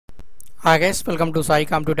Hi guys, welcome to Sai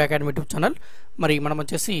competitive academy YouTube channel. మరి మనం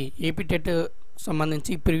వచ్చేసి ఏపీ టెట్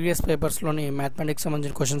సంబంధించి ప్రీవియస్ పేపర్స్లోని మ్యాథమెటిక్స్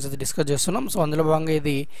సంబంధించిన క్వశ్చన్స్ అయితే డిస్కస్ చేస్తున్నాం. సో అందులో భాగంగా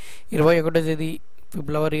ఇది 21వ తేదీ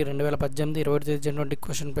ఫిబ్రవరి 2018 21వ తేదీ జరిగినటువంటి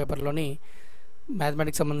క్వశ్చన్ పేపర్లోని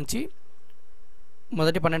మ్యాథమెటిక్స్ సంబంధించి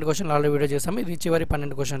మొదటి 12 క్వశ్చన్లు ఆల్రెడీ వీడియో చేసాం. ఇది చివరి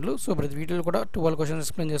 12 క్వశ్చన్లు. సో ప్రతి వీటిలో కూడా 12 క్వశ్చన్స్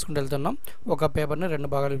ఎక్స్ప్లెయిన్ చేసుకుంటూ వెళ్తున్నాం, ఒక పేపర్ని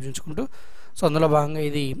 2 భాగాలు విభజించుకుంటూ. సో అందులో భాగంగా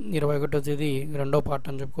ఇది 21వ తేదీ 2వ పార్ట్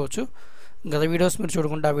అని చెప్పుకోవచ్చు. గత వీడియోస్ మీరు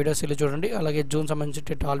చూడకుండా ఆ వీడియోస్ వెళ్ళి చూడండి. అలాగే జూన్ సంబంధించి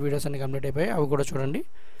టెట్ ఆల్ వీడియోస్ అన్ని కంప్లీట్ అయిపోయాయి, అవి కూడా చూడండి.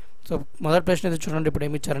 సో మొదటి ప్రశ్న అయితే చూడండి. ఇప్పుడు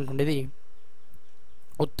ఏమి ఇచ్చారంటే ఇది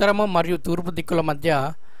ఉత్తరము మరియు తూర్పు దిక్కుల మధ్య,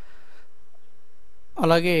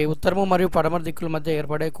 అలాగే ఉత్తరము మరియు పడమర దిక్కుల మధ్య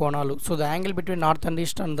ఏర్పడే కోణాలు. So the angle between north and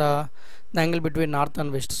east and the angle between north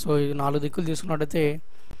and west. So ఇది 4 దిక్కులు తీసుకున్నట్టయితే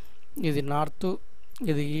ఇది నార్త్,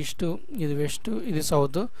 ఇది ఈస్ట్, ఇది వెస్ట్, ఇది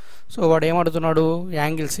సౌత్. సో వాడు ఏమడుగుతున్నాడు,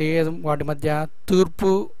 యాంగిల్స్ వాటి మధ్య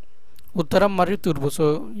తూర్పు, ఉత్తరం మరియు తూర్పు. సో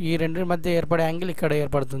ఈ రెండింటి మధ్య ఏర్పడే యాంగిల్ ఇక్కడ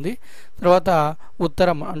ఏర్పడుతుంది. తర్వాత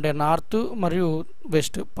ఉత్తరం అంటే నార్త్ మరియు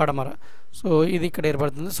వెస్ట్ పడమర. సో ఇది ఇక్కడ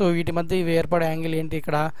ఏర్పడుతుంది. సో వీటి మధ్య ఇవి ఏర్పడే యాంగిల్ ఏంటి,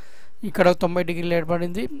 ఇక్కడ 90 డిగ్రీలు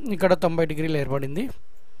ఏర్పడింది, ఇక్కడ 90 డిగ్రీలు ఏర్పడింది.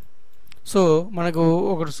 సో మనకు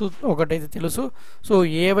ఒకటైతే తెలుసు. సో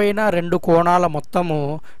ఏవైనా రెండు కోణాల మొత్తము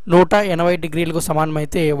 180 డిగ్రీలకు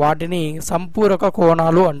సమానమైతే వాటిని సంపూరక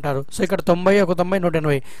కోణాలు అంటారు. సో ఇక్కడ 90, 180,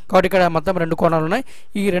 180 కాబట్టి ఇక్కడ మొత్తం 2 కోణాలు ఉన్నాయి.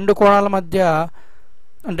 ఈ 2 కోణాల మధ్య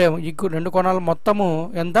అంటే ఈ 2 కోణాల మొత్తము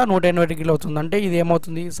ఎంత 180 డిగ్రీలు అవుతుంది. అంటే ఇది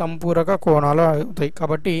ఏమవుతుంది, సంపూరక కోణాలు అవుతాయి.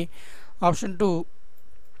 కాబట్టి ఆప్షన్ 2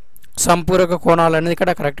 సంపూరక కోణాలు అనేది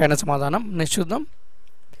ఇక్కడ కరెక్ట్ అయిన సమాధానం. నెక్స్ట్ చూద్దాం.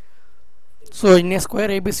 So in a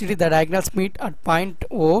square ABCD the diagonals meet at point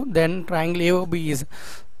O, then triangle AOB is.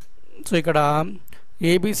 So ఇక్కడ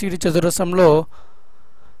ABCD చతురస్రంలో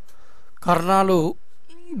కర్ణాలు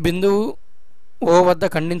బిందువు O వద్ద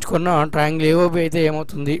ఖండించుకున్న ట్రయాంగిల్ AOB అయితే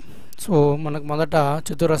ఏమవుతుంది. సో మనకు మొదట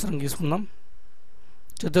చతురస్రం తీసుకుందాం.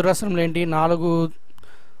 చతురస్రంలో ఏంటి, 4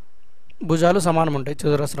 భుజాలు సమానం ఉంటాయి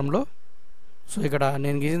చతురస్రంలో. సో ఇక్కడ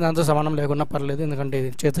నేను గీసిన దాంతో సమానం లేకున్నా పర్లేదు, ఎందుకంటే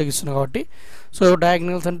ఇది చేతితో గీస్తున్నా కాబట్టి. సో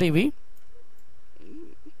డయాగ్నల్స్ అంటే ఇవి.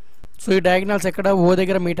 సో ఈ డయాగ్నల్స్ ఎక్కడ O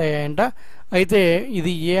దగ్గర మీట్ అయ్యాయంట. అయితే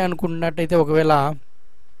ఇది A అనుకున్నట్టయితే, ఒకవేళ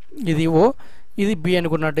ఇది O ఇది B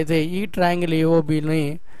అనుకున్నట్టయితే ఈ ట్రయాంగిల్ AOBని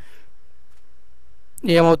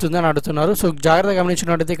ఏమవుతుంది అని అడుగుతున్నారు. సో జాగ్రత్తగా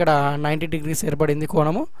గమనించినట్టయితే ఇక్కడ 90 డిగ్రీస్ ఏర్పడింది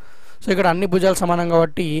కోణము. సో ఇక్కడ అన్ని భుజాలు సమానం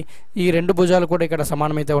కాబట్టి ఈ 2 భుజాలు కూడా ఇక్కడ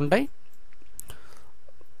సమానమైతే ఉంటాయి.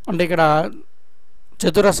 అంటే ఇక్కడ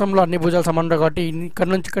చతురస్రంలో అన్ని భుజాలు సమానం ఉంటాయి కాబట్టి ఇక్కడ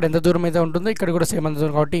నుంచి ఇక్కడ ఎంత దూరం అయితే ఉంటుందో ఇక్కడ కూడా సేమ్ అంత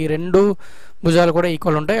దూరం కాబట్టి ఈ 2 భుజాలు కూడా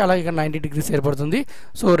ఈక్వల్ ఉంటాయి. అలాగే ఇక్కడ 90 డిగ్రీస్ ఏర్పడుతుంది.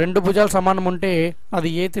 సో 2 భుజాలు సమానం ఉంటే అది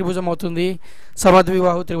ఏ త్రిభుజం అవుతుంది,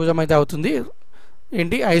 సమద్విబాహు త్రిభుజం అయితే అవుతుంది.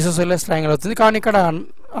 ఏంటి, ఐసోసెలస్ ట్రయాంగిల్ అవుతుంది. కానీ ఇక్కడ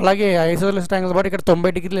అలాగే ఐసోసెలస్ ట్రయాంగిల్ కాబట్టి ఇక్కడ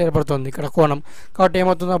 90 డిగ్రీలు ఏర్పడుతుంది ఇక్కడ కోణం. కాబట్టి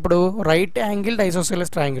ఏమవుతుంది అప్పుడు, రైట్ యాంగిల్డ్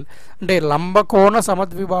ఐసోసెలస్ ట్రయాంగిల్ అంటే లంబకోణ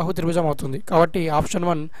సమద్విబాహు త్రిభుజం అవుతుంది. కాబట్టి ఆప్షన్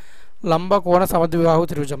 1 లంబకోణ సమద్విబాహు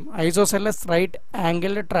త్రిభుజం, ఐసోసెలస్ రైట్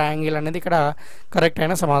యాంగిల్డ్ ట్రయాంగిల్ అనేది ఇక్కడ కరెక్ట్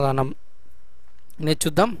అయిన సమాధానం. నెక్స్ట్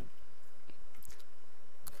చూద్దాం.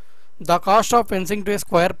 The cost of fencing to A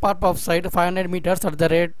square park of side 500 meters at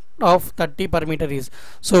the rate of 30 per meter is.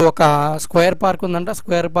 So ఒక స్క్వేర్ పార్క్ ఉందంట.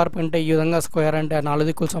 స్క్వేర్ పార్క్ అంటే ఈ విధంగా స్క్వేర్ అంటే 4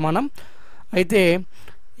 దిక్కులు సమానం. అయితే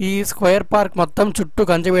ఈ స్క్వేర్ పార్క్ మొత్తం చుట్టూ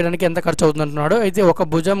కంచె వేయడానికి ఎంత ఖర్చు అవుతుంది అంటున్నాడు. అయితే ఒక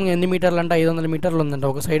భుజం ఎన్ని మీటర్లు అంటే 500 మీటర్లు ఉందంట.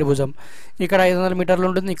 ఒక సైడ్ భుజం ఇక్కడ 500 మీటర్లు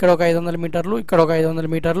ఉంటుంది, ఇక్కడ ఒక 500 మీటర్లు, ఇక్కడ ఒక 500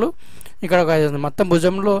 మీటర్లు, ఇక్కడ ఒక 500. మొత్తం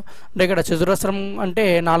భుజంలో అంటే ఇక్కడ చతురస్రం అంటే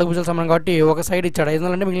 4 భుజాలు సమానం కాబట్టి ఒక సైడ్ ఇచ్చాడు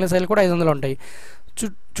 500 అంటే మిగిలిన సైడ్ కూడా 500 ఉంటాయి.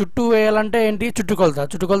 చుట్టూ వేయాలంటే ఏంటి,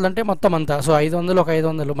 చుట్టుకొలత అంటే మొత్తం అంతా. సో 500 ఒక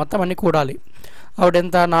 500 మొత్తం అన్ని కూడాలి. అప్పుడు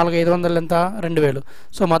ఎంత, 4 500 ఎంత 2000.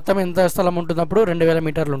 సో మొత్తం ఎంత స్థలం ఉంటుంది అప్పుడు 2000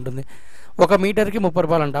 మీటర్లు ఉంటుంది. 1 మీటర్కి 30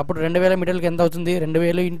 రూపాయలు అంట. అప్పుడు 2000 మీటర్లకి ఎంత అవుతుంది,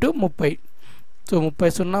 2000 × 30. సో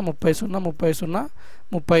 30 0 30 0 30 0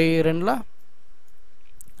 32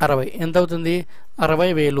 60 ఎంత అవుతుంది,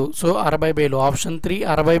 60,000. So 60,000 option 3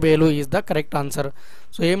 60,000 is the correct answer.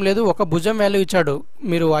 So ఏం లేదు, ఒక భుజం వాల్యూ ఇచ్చాడు,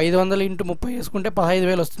 మీరు 500 × 30 వేసుకుంటే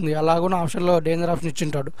 15,000 వస్తుంది. అలాగున్న ఆప్షన్లో డేంజర్ ఆప్షన్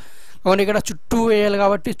ఇచ్చింటాడు. కాబట్టి ఇక్కడ చుట్టూ వేయాలి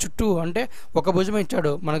కాబట్టి చుట్టూ అంటే ఒక భుజం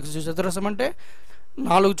ఇచ్చాడు మనకు. చతురస్రం అంటే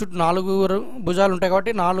 4 భుజాలు ఉంటాయి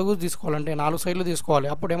కాబట్టి 4 తీసుకోవాలంటే 4 సైడ్లు తీసుకోవాలి.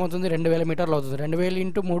 అప్పుడు ఏమవుతుంది, 2000 మీటర్లు అవుతుంది. 2000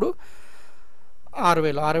 × 3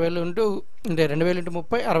 6,000, 6,000 అంటే 2000 ×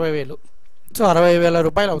 30 60,000. సో 60,000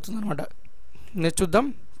 రూపాయలు అవుతుంది అనమాట. నెక్స్ట్ చూద్దాం.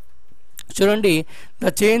 చూడండి,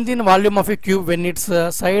 the change in volume of A cube when it's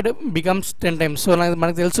side becomes 10 times. So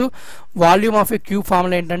మనకు తెలుసు volume of A cube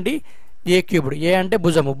formula ఏంటంటే ఏ క్యూబ్డ్. ఏ అంటే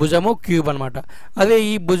భుజము క్యూబ్ అనమాట. అదే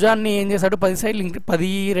ఈ భుజాన్ని ఏం చేశాడు, 10 సైడ్లు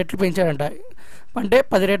 10 రెట్లు పెంచాడంట. అంటే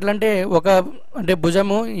 10 రెట్లు అంటే అంటే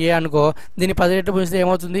భుజము ఏ అనుకో, దీన్ని 10 రెట్లు పెంచితే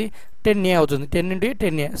ఏమవుతుంది, 10A అవుతుంది. 10 ×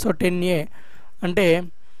 10A. సో 10A అంటే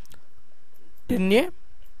 10a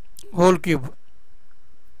హోల్ క్యూబ్.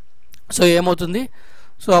 సో ఏమవుతుంది,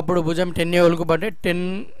 సో అప్పుడు భుజం 10a హోల్ క్యూబ్ అంటే 10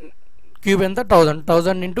 క్యూబ్ ఎంత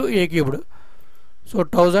 1000 ఇంటూ ఏ క్యూబ్డ్. సో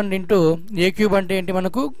 1000 ఇంటూ ఏ క్యూబ్ అంటే ఏంటి,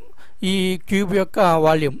 మనకు ఈ క్యూబ్ యొక్క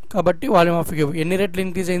వాల్యూమ్, కాబట్టి వాల్యూమ్ ఆఫ్ క్యూబ్ ఎన్ని రెట్లు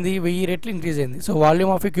ఇంక్రీజ్ అయింది, 1000 రెట్లు ఇంక్రీజ్ అయింది. So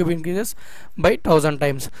volume of cube increases by 1000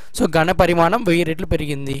 times. So ఘన పరిమాణం 1000 రెట్లు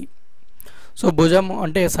పెరిగింది. సో భుజం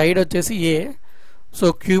అంటే సైడ్ వచ్చేసి ఏ, సో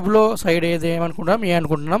క్యూబ్లో సైడ్ ఏది ఏమనుకుంటున్నాం, ఏ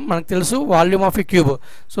అనుకుంటున్నాం. మనకు తెలుసు volume of A cube.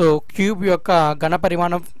 So cube యొక్క ఘన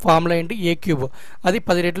పరిమాణం ఫార్ములా ఏంటి, ఏ క్యూబ్. అది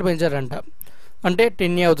 10 రెట్లు పెంచారంట, అంటే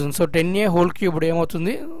 10a అవుతుంది. సో 10a హోల్ క్యూబ్డ్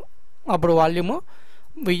ఏమవుతుంది, అప్పుడు వాల్యూము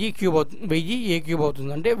 1000 క్యూబ్ అవుతుంది, 1000 a క్యూబ్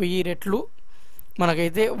అవుతుంది. అంటే 1000 రెట్లు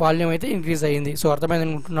మనకైతే వాల్యూమ్ అయితే ఇంక్రీజ్ అయ్యింది. సో అర్థమైంది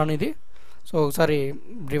అనుకుంటున్నాను ఇది. సో ఒకసారి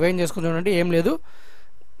రివైండ్ చేసుకుని చూడండి. ఏం లేదు,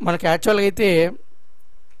 మనకి యాక్చువల్గా అయితే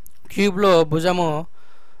క్యూబ్లో భుజము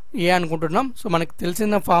ఏ అనుకుంటున్నాం. సో మనకి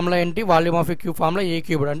తెలిసిన ఫార్ములా ఏంటి, volume of A cube formula A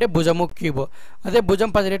cubed అంటే భుజము క్యూబ్. అదే భుజం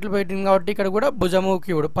 10 రెట్లు పెట్టింది కాబట్టి ఇక్కడ కూడా భుజము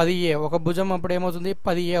క్యూబ్డ్ 10a. ఒక భుజం అప్పుడు ఏమవుతుంది,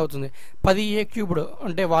 10a అవుతుంది. 10a క్యూబ్డ్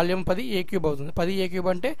అంటే వాల్యూమ్ 10a క్యూబ్ అవుతుంది. 10a క్యూబ్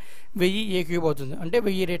అంటే 1000 a క్యూబ్ అవుతుంది. అంటే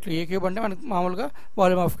 1000 రెట్లు ఏ క్యూబ్ అంటే మనకి మామూలుగా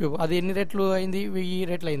వాల్యూమ్ ఆఫ్ క్యూబ్. అది ఎన్ని రెట్లు అయింది, 1000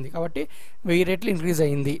 రెట్లు అయింది. కాబట్టి 1000 రెట్లు ఇంక్రీజ్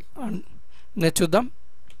అయింది. నెక్స్ట్ చూద్దాం.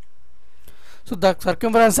 So the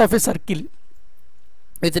circumference of a circle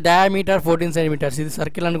with diameter 14 centimetres. ఇది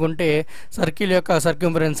సర్కిల్ అనుకుంటే సర్కిల్ యొక్క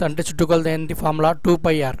సర్కంఫరెన్స్ అంటే చుట్టుకొలత ఏంటి, ఫార్ములా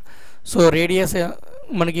 2πr. సో రేడియస్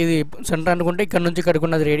మనకి ఇది సెంటర్ అనుకుంటే ఇక్కడ నుంచి ఇక్కడికి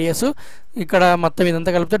ఉన్నది రేడియస్, ఇక్కడ మొత్తం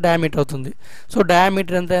ఇదంతా కలిపితే డయామీటర్ అవుతుంది. సో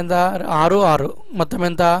డయామీటర్ ఎంత 6 మొత్తం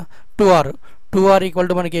ఎంత 2r. 2r ఈక్వల్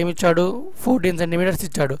టు మనకి ఏమి ఇచ్చాడు, 14 సెంటీమీటర్స్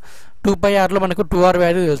ఇచ్చాడు. 2πrలో మనకు 2r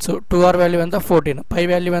వాల్యూ తెలుసు. 2r వాల్యూ ఎంత 14, పై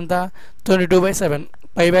వాల్యూ ఎంత 22/7.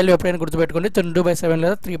 పై వాల్యూ ఎప్పుడైనా గుర్తుపెట్టుకోండి, 22/7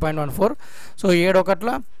 లేదా 3.14. సో 7 ఒకట్ల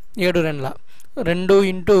 7 రెండ్ల 2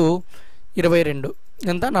 ఇంటూ 22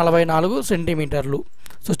 ఎంత 44 సెంటీమీటర్లు.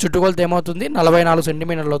 సో చుట్టుకొలత ఏమవుతుంది, 44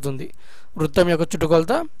 సెంటీమీటర్లు అవుతుంది. వృత్తం యొక్క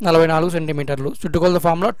చుట్టుకొలత 44 సెంటీమీటర్లు. చుట్టుకొలత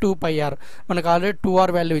ఫార్ములా 2πr. మనకు ఆల్రెడీ 2r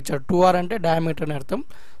వాల్యూ ఇచ్చాడు. 2r అంటే డయామీటర్ అని అర్థం.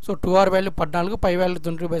 సో 2r వాల్యూ 14, పై వాల్యూ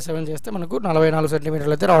 22/7 చేస్తే మనకు 44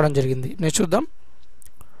 సెంటీమీటర్లు అయితే రావడం జరిగింది. నెక్స్ట్ చూద్దాం.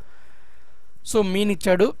 సో మీన్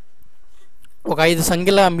ఇచ్చాడు, ఒక 5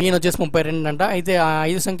 సంఖ్యల మీన్ వచ్చేసి 32 అంట. అయితే ఆ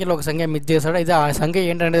 5 సంఖ్యలో ఒక సంఖ్య మిస్ చేశాడు. అయితే ఆ సంఖ్య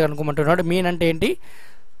ఏంటనేది అనుకోమంటున్నాడు. మీన్ అంటే ఏంటి,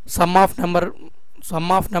 some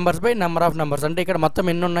of numbers by number of numbers. అంటే ఇక్కడ మొత్తం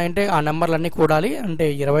ఎన్ని ఉన్నాయంటే ఆ నెంబర్లన్నీ కూడాలి. అంటే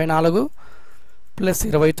 24 plus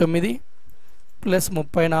 29 plus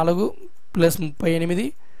 34 plus 38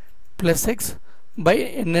 plus 6 by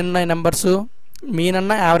ఎన్ని ఉన్నాయి నెంబర్స్, మీన్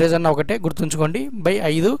అన్న యావరేజ్ అన్న ఒకటే గుర్తుంచుకోండి, బై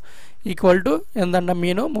 5 ఈక్వల్ టు ఎంతంట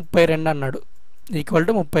మీను 32 అన్నాడు, ఈక్వల్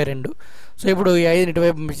టు 32. సో ఇప్పుడు ఈ 5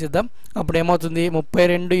 ఇటువైపు పంపించేద్దాం. అప్పుడు ఏమవుతుంది,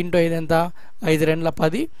 32 ఇంటూ 5 ఎంత 5 రెండ్ల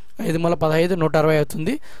 10, 5 మూల 15, 160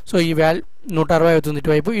 అవుతుంది. సో ఈ వాల్యూ 160 అవుతుంది.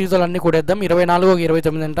 ఇటువైపు ఈజులన్నీ కూడేద్దాం. 24 ఒక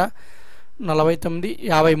 29 అంట 49,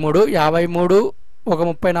 53, 53 ఒక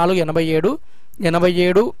 34 87,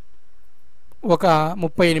 87 ఒక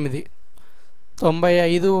 38,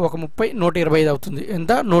 95 ఒక 30, 125 అవుతుంది.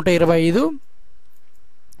 ఎంత 125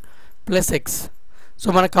 ప్లస్ ఎక్స్. సో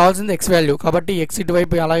మనకు కావాల్సింది ఎక్స్ వాల్యూ, కాబట్టి ఎక్స్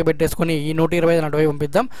ఇటువైపు అలాగే పెట్టేసుకొని ఈ 125 అటువైపు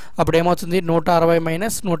పంపిద్దాం. అప్పుడు ఏమవుతుంది 160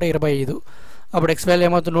 మైనస్ 125. అప్పుడు ఎక్స్ వాల్యూ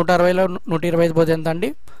ఏమవుతుంది, 160లో 125 పోతే ఎంత అండి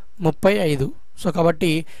 35. సో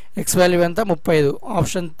కాబట్టి ఎక్స్ వాల్యూ ఎంత 35.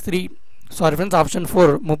 Option 3 sorry friends option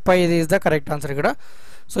 4 35 is the correct answer ఇక్కడ.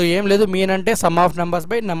 సో ఏం లేదు, మీన్ అంటే some of numbers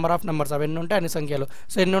by number of numbers. అవి ఎన్ని ఉంటాయి అన్ని సంఖ్యలు.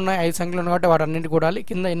 సో ఎన్ని ఉన్నాయి 5 సంఖ్యలు ఉన్నాయి కాబట్టి వాటి అన్నింటి కూడాలి.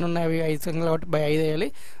 కింద ఎన్ని ఉన్నాయి అవి 5 సంఖ్యలు కాబట్టి బై 5 వేయాలి.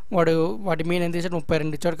 వాటి మీన్ ఎంత ఇచ్చాడు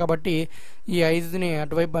 32 ఇచ్చాడు. కాబట్టి ఈ 5ని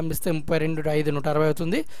అటువైపు పంపిస్తే 32 5 160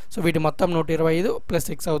 అవుతుంది. సో వీటి మొత్తం 125 ప్లస్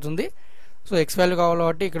 6 అవుతుంది. సో ఎక్స్ వాల్యూ కావాలి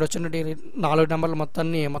కాబట్టి ఇక్కడ వచ్చినటువంటి 4 నెంబర్లు మొత్తం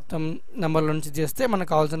నెంబర్ల నుంచి చేస్తే మనకు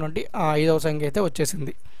కావాల్సినటువంటి ఆ 5వ సంఖ్య అయితే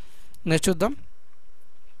వచ్చేసింది. నెక్స్ట్ చూద్దాం.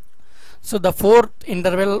 So the fourth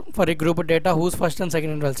interval for ఈ group data who's first and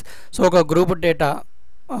second intervals. So ఒక గ్రూప్ డేటా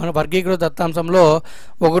వర్గీకృత దత్తాంశంలో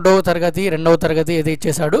 1వ తరగతి 2వ తరగతి ఇది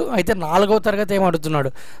ఇచ్చేశాడు. అయితే 4వ తరగతి ఏం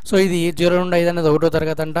అడుగుతున్నాడు. సో ఇది 0 నుండి 5 అనేది 1వ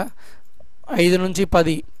తరగతి అంట, 5 నుంచి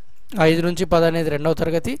 10 అనేది 2వ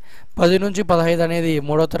తరగతి, 10 నుంచి 15 అనేది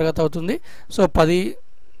 3వ తరగతి అవుతుంది. సో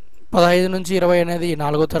 15 నుంచి 20 అనేది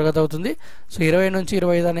 4వ తరగతి అవుతుంది. సో 20 నుంచి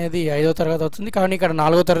 25 అనేది 5వ తరగతి అవుతుంది. కానీ ఇక్కడ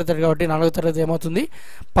 4వ తరగతి కాబట్టి 4వ తరగతి ఏమవుతుంది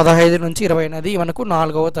 15 నుంచి 20 అనేది మనకు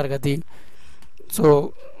 4వ తరగతి. సో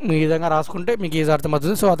ఈ విధంగా రాసుకుంటే మీకు ఈజీ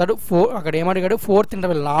అర్థమవుతుంది. సో అతడు అక్కడ ఏమడిగాడు, ఫోర్త్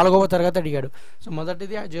ఇంటర్వెల్ 4వ తరగతి అడిగాడు. సో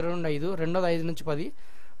మొదటిది 0 నుండి 5, రెండోది 5 నుంచి 10,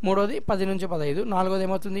 మూడోది 10 నుంచి 15, నాలుగోది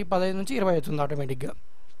ఏమవుతుంది 15 నుంచి 20 అవుతుంది ఆటోమేటిక్గా.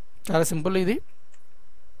 చాలా సింపుల్ ఇది.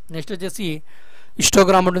 నెక్స్ట్ వచ్చేసి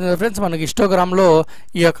హిస్టోగ్రామ్ ఉంటుంది కదా ఫ్రెండ్స్. మనకి హిస్టోగ్రామ్లో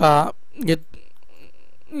ఈ యొక్క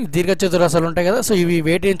దీర్ఘచతురస్రాలు ఉంటాయి కదా. సో ఇవి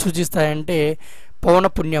వేటిని సూచిస్తాయంటే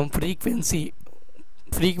పౌనఃపున్యం,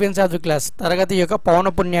 ఫ్రీక్వెన్సీ ఆఫ్ ది క్లాస్ తరగతి యొక్క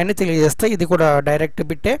పౌనపున్యాన్ని తెలియజేస్తాయి. ఇది కూడా direct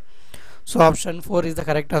బిట్టే. So option 4 is the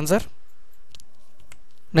correct answer.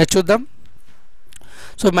 Next చూద్దాం.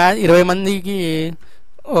 సో 20 మందికి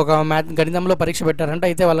ఒక గణితంలో పరీక్ష పెట్టారంటే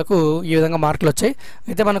అయితే వాళ్ళకు ఈ విధంగా మార్కులు వచ్చాయి.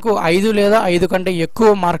 అయితే మనకు 5 లేదా 5 కంటే ఎక్కువ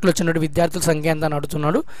మార్కులు వచ్చినటువంటి విద్యార్థుల సంఖ్య ఎంత అని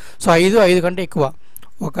అడుగుతున్నాడు. సో 5 కంటే ఎక్కువ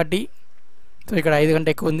 1. సో ఇక్కడ 5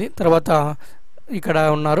 కంటే ఎక్కువ ఉంది. తర్వాత ఇక్కడ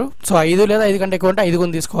ఉన్నారు. సో 5 లేదా 5 కంటే ఎక్కువ అంటే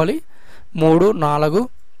 5 తీసుకోవాలి. 3, 4,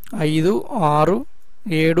 5, 6,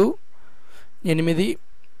 7, 8,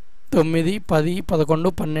 9, 10,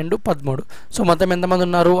 11, 12, 13. సో మొత్తం ఎంతమంది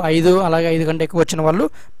ఉన్నారు? 5 అలాగే 5 కంటే ఎక్కువ వచ్చిన వాళ్ళు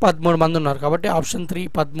 13 మంది ఉన్నారు. కాబట్టి option 3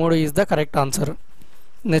 13 is the correct answer.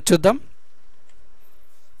 Next చూద్దాం.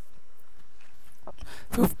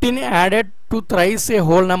 15 added to thrice A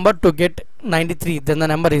whole number to get 93 then the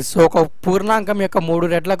number is. So ఒక పూర్ణాంకం యొక్క 3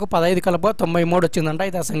 రెట్లకు 15 కలుపుగా 93 వచ్చిందంట.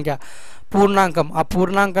 అయితే ఆ సంఖ్య పూర్ణాంకం. ఆ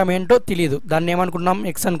పూర్ణాంకం ఏంటో తెలియదు. దాన్ని ఏమనుకున్నాం?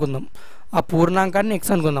 ఎక్స్ అనుకుందాం. ఆ పూర్ణాంకాన్ని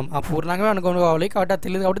ఎక్స్ అనుకుందాం. ఆ పూర్ణాంకమే అనుకోవాలి కాబట్టి అది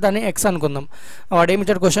తెలియదు కాబట్టి దాన్ని ఎక్స్ అనుకుందాం. వాడు ఏమి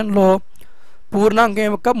ఇచ్చాడు క్వశ్చన్లో? పూర్ణాంకం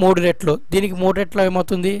యొక్క 3 రెట్లు. దీనికి 3 రెట్లు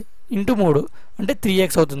ఏమవుతుంది? ఇంటూ 3 అంటే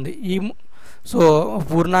 3x అవుతుంది. సో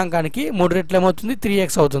పూర్ణాంకానికి 3 రెట్లు ఏమవుతుంది? 3x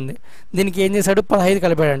అవుతుంది. దీనికి ఏం చేశాడు? 15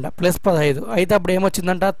 కలిపాడంట ప్లస్ 15. అయితే అప్పుడు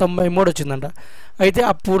ఏమొచ్చిందంట? 93 వచ్చిందంట. అయితే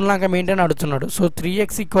ఆ పూర్ణాంకం ఏంటని అడుగుతున్నాడు. So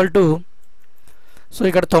 3x equal to, so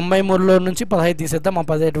ఇక్కడ 93లో నుంచి 15 తీసేద్దాం. ఆ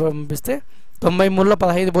 15 పంపిస్తే 93లో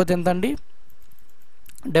 15 పోతే ఎంత అండి?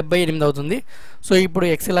 78 అవుతుంది. సో ఇప్పుడు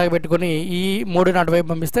ఎక్స్ ఇలాగ పెట్టుకొని ఈ 3ని అటువైపు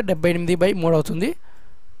పంపిస్తే 78/3 అవుతుంది.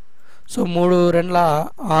 సో 3 2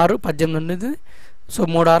 6 18 ఉంటుంది. సో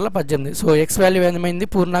 3 6 18. సో ఎక్స్ వాల్యూ ఏమైంది?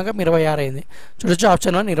 పూర్ణాంకం 26 అయింది. చూడొచ్చు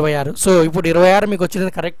ఆప్షన్ 1 26. సో ఇప్పుడు 26 మీకు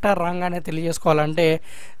వచ్చినది కరెక్టా రాంగ్ అనే తెలియజేసుకోవాలంటే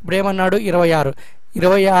ఇప్పుడు ఏమన్నాడు? 26.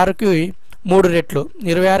 26కి 3 రెట్లు.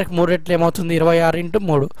 26కి 3 రెట్లు ఏమవుతుంది? 26 ×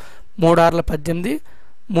 3. 3 6 18,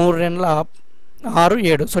 3 2 6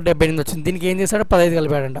 7. సో 78 వచ్చింది. దీనికి ఏం చేశాడు? 15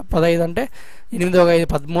 కలిపాడంట. 15 అంటే 8 1 5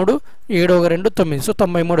 13, 7 1 2 9. సో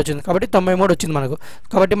 93 వచ్చింది. కాబట్టి 93 వచ్చింది మనకు.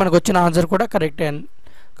 కాబట్టి మనకు వచ్చిన ఆన్సర్ కూడా కరెక్టే.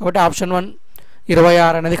 కాబట్టి ఆప్షన్ 1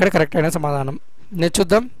 26 అనేది ఇక్కడ కరెక్ట్ అయిన సమాధానం. నెక్స్ట్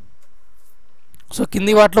చూద్దాం. సో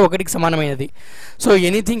కింది వాటిలో 1కి సమానమైనది. So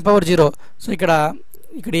anything power 0. సో ఇక్కడ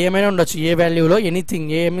ఏమైనా ఉండొచ్చు. ఏ వాల్యూలో ఎనీథింగ్,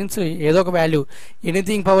 ఏ మీన్స్ ఏదో ఒక వాల్యూ.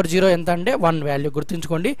 ఎనీథింగ్ పవర్ 0 ఎంత అంటే 1 వాల్యూ.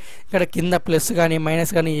 గుర్తుంచుకోండి, ఇక్కడ కింద ప్లస్ కానీ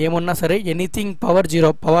మైనస్ కానీ ఏమున్నా సరే ఎనీథింగ్ పవర్ 0,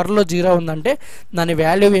 పవర్లో 0 ఉందంటే దాని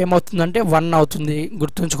వాల్యూ ఏమవుతుందంటే 1 అవుతుంది.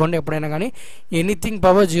 గుర్తుంచుకోండి ఎప్పుడైనా కానీ. Anything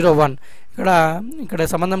power 0 1. ఇక్కడ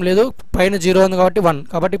సంబంధం లేదు, పైన 0 ఉంది కాబట్టి 1.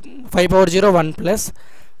 కాబట్టి 5 పవర్ 0 1 ప్లస్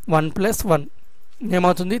 1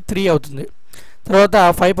 ఏమవుతుంది? 3 అవుతుంది. తర్వాత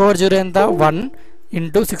 5 పవర్ 0 ఎంత? 1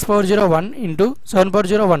 into 6 power 0 1 into 7 power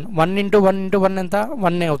 0 1. 1 into 1 ఎంత?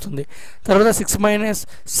 1 అవుతుంది. తర్వాత 6 మైనస్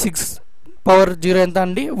 6 పవర్ 0 ఎంత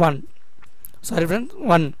అండి? 1. Sorry friends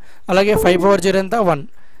 1. అలాగే 5 పవర్ 0 ఎంత? 1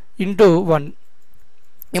 ఇంటూ 1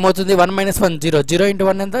 ఏమవుతుంది? 1 మైనస్ 1 0. 0 ఇంటూ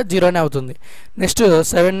 1 ఎంత? 0 అవుతుంది. Next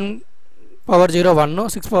 7 power 0 1,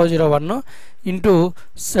 6 power 0 1 into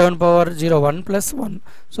 7 power 0 1 plus 1.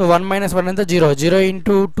 So 1 minus 1 ఎంత? 0. 0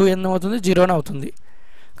 ఇంటూ 2 ఎంత అవుతుంది? 0 అవుతుంది.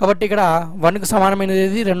 కాబట్టి ఇక్కడ 1కి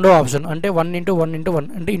సమానమైనది రెండో ఆప్షన్. అంటే 1 ఇంటూ 1 ఇంటూ 1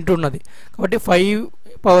 అంటే ఇంటూ ఉన్నది. కాబట్టి 5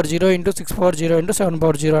 power 0 into 6 power 0 into 7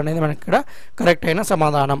 power 0 అనేది మనకి ఇక్కడ కరెక్ట్ అయిన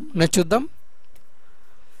సమాధానం. నెక్స్ట్ చూద్దాం.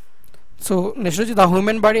 సో నెక్స్ట్ వచ్చి the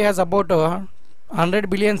human body has about 100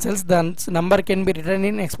 billion cells. The number can be return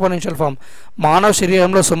in exponential form. మానవ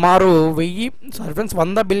శరీరంలో సుమారు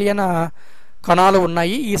 100 బిలియన్ కణాలు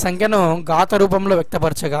ఉన్నాయి. ఈ సంఖ్యను ఘాత రూపంలో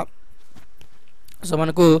వ్యక్తపరచగా. సో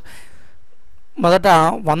మనకు మొదట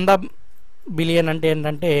 100 బిలియన్ అంటే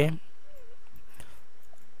ఏంటంటే,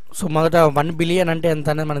 సో మొదట 1 బిలియన్ అంటే ఎంత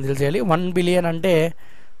అనేది మనం తెలిసేయాలి. 1 బిలియన్ అంటే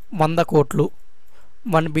 100 కోట్లు.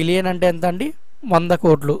 1 బిలియన్ అంటే ఎంత అండి? 100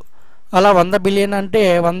 కోట్లు. అలా 100 బిలియన్ అంటే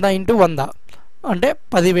 100 ఇంటూ 100 అంటే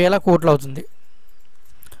 10,000 కోట్లు అవుతుంది.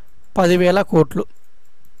 10,000 కోట్లు.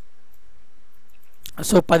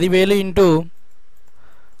 సో 10,000 ఇంటూ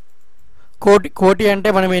కోటి అంటే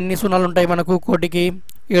మనం ఎన్ని సున్నాలు ఉంటాయి? మనకు కోటికి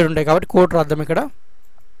 7 ఉంటాయి. కాబట్టి కోటి రాద్దాం ఇక్కడ.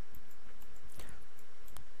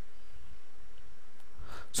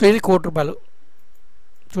 సో ఇది ₹1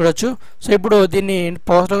 చూడొచ్చు. సో ఇప్పుడు దీన్ని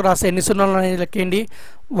పవర్లోకి రాస్తే ఎన్ని సున్నాలు అనేది లెక్కండి.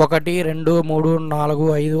 1 2 3 4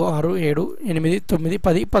 5 6 7 8 9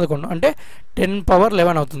 10 11 అంటే 10 పవర్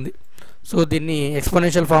 11 అవుతుంది. సో దీన్ని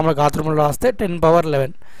ఎక్స్పోనెన్షియల్ ఫామ్లో ఘాతృంలో రాస్తే 10 power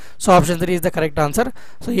 11. So option 3 is the correct answer.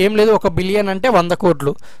 So ఏం లేదు, 1 బిలియన్ అంటే 100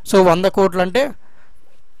 కోట్లు. సో 100 కోట్లు అంటే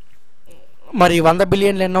మరి 100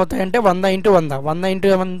 బిలియన్లు ఎన్ని అవుతాయంటే 100 ఇంటూ 100. 100 ఇంటూ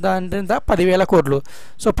 100 అంటే ఎంత? 10,000 కోట్లు.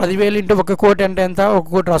 సో 10,000 ఇంటూ 1 కోటి అంటే ఎంత? 1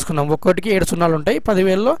 కోటి రాసుకున్నాం. 1 కోటికి 7 సున్నాలు ఉంటాయి.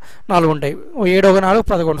 10,000లో 4 ఉంటాయి. 7 1 4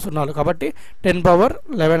 11 సున్నాలు. కాబట్టి 10 పవర్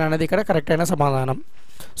 11 అనేది ఇక్కడ కరెక్ట్ అయిన సమాధానం.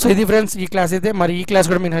 సో ఇది ఫ్రెండ్స్ ఈ క్లాస్ అయితే. మరి ఈ క్లాస్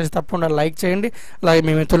కూడా మీకు నచ్చితే తప్పకుండా లైక్ చేయండి, అలాగే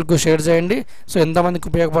మీ మిత్రులకు షేర్ చేయండి. సో ఎంతమందికి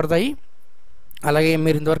ఉపయోగపడతాయి. అలాగే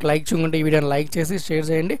మీరు ఇంతవరకు లైక్ చేయకుంటే ఈ వీడియోని లైక్ చేసి షేర్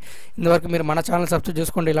చేయండి. ఇంతవరకు మీరు మన ఛానల్ సబ్స్క్రైబ్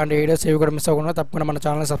చేసుకోండి. ఇలాంటి వీడియోస్ ఏవి కూడా మిస్ అవ్వకుండా తప్పకుండా మన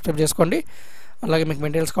ఛానల్ సబ్స్క్రైబ్ చేసుకోండి. అలాగే మీకు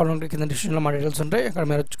మెటీరియల్స్ కావాలంటే కింద డిస్క్రిప్షన్లో మా డీటెయిల్స్ ఉంటాయి, అక్కడ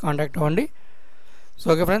మీరు వచ్చి కాంటాక్ట్ అవ్వండి. సో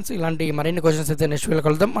ఓకే ఫ్రెండ్స్, ఇలాంటి మరిన్ని క్వశ్చన్స్ అయితే నెక్స్ట్ వీడియోలో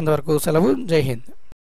కలుద్దాం. అంతవరకు సెలవు. జై హింద్.